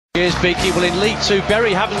Here's Beaky. Well, in League Two,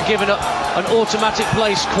 Bury haven't given up an automatic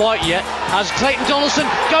place quite yet, as Clayton Donaldson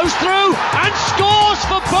goes through and scores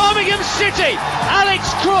for Birmingham City. Alex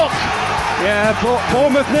Crook. Yeah,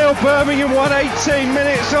 Bournemouth 0, Birmingham 1, 18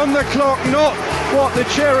 minutes on the clock. Not what the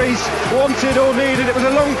Cherries wanted or needed. It was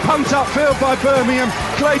a long punt upfield by Birmingham.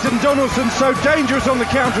 Clayton Donaldson so dangerous on the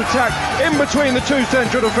counter-attack, in between the two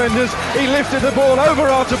central defenders. He lifted the ball over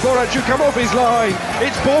Artur Borac, who come off his line.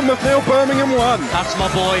 It's Bournemouth 0, Birmingham 1. That's my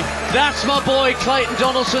boy. That's my boy, Clayton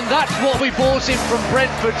Donaldson. That's what we bought him from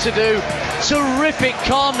Brentford to do. Terrific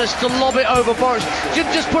calmness to lob it over Borac.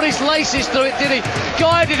 Didn't just put his laces through it, did he?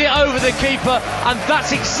 Guided it over the keeper, and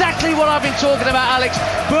that's exactly what I've been talking about, Alex.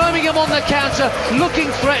 Birmingham on the counter, looking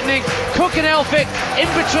threatening. Cook and Elphick in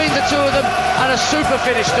between the two of them, and a super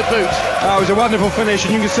finish to boot. It was a wonderful finish,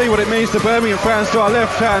 and you can see what it means to Birmingham fans to our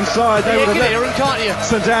left-hand side. They would have hear him, can't you?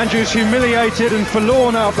 St Andrews humiliated and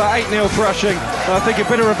forlorn after 8-0 thrashing. And I think a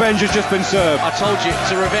bit of revenge has just been served. I told you,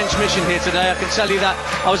 it's a revenge mission here today, I can tell you that.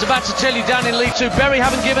 I was about to tell you down in League Two, Bury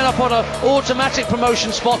haven't given up on an automatic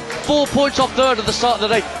promotion spot. 4 points off third at the start of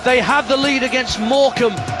the day. They have the lead against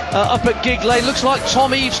Morecambe up at Gig Lane. Looks like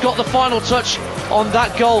Tom Eaves got the final touch on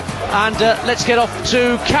that goal. And let's get off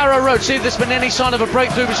to Carrow Road. See if there's been any sign of a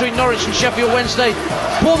breakthrough between Norwich and Sheffield Wednesday.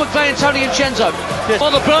 Paul McVeigh and Tony Vincenzo. Yes.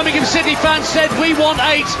 Well, the Birmingham City fans said we want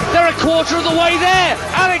 8. They're a quarter of the way there.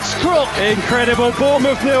 Alex Crook. Incredible.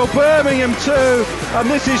 Bournemouth 0, Birmingham 2. And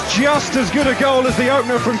this is just as good a goal as the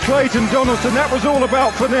opener from Clayton Donaldson. That was all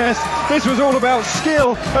about finesse. This was all about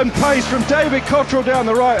skill and pace from David Cottrell down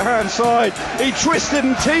the right-hand side. He twisted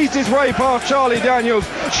and teased his way past Charlie Daniels.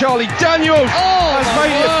 Charlie Daniels has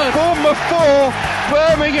made it Bournemouth 4,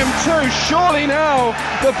 Birmingham 2. Surely now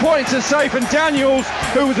the points are safe, and Daniels,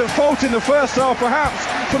 who was at fault in the first half perhaps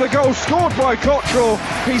for the goal scored by Cottrell,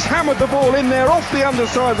 he's hammered the ball in there off the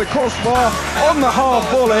underside of the crossbar on the half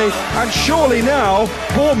volley, and surely now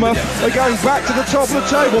Bournemouth are going back to the top of the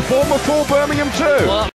table. Bournemouth 4, Birmingham 2.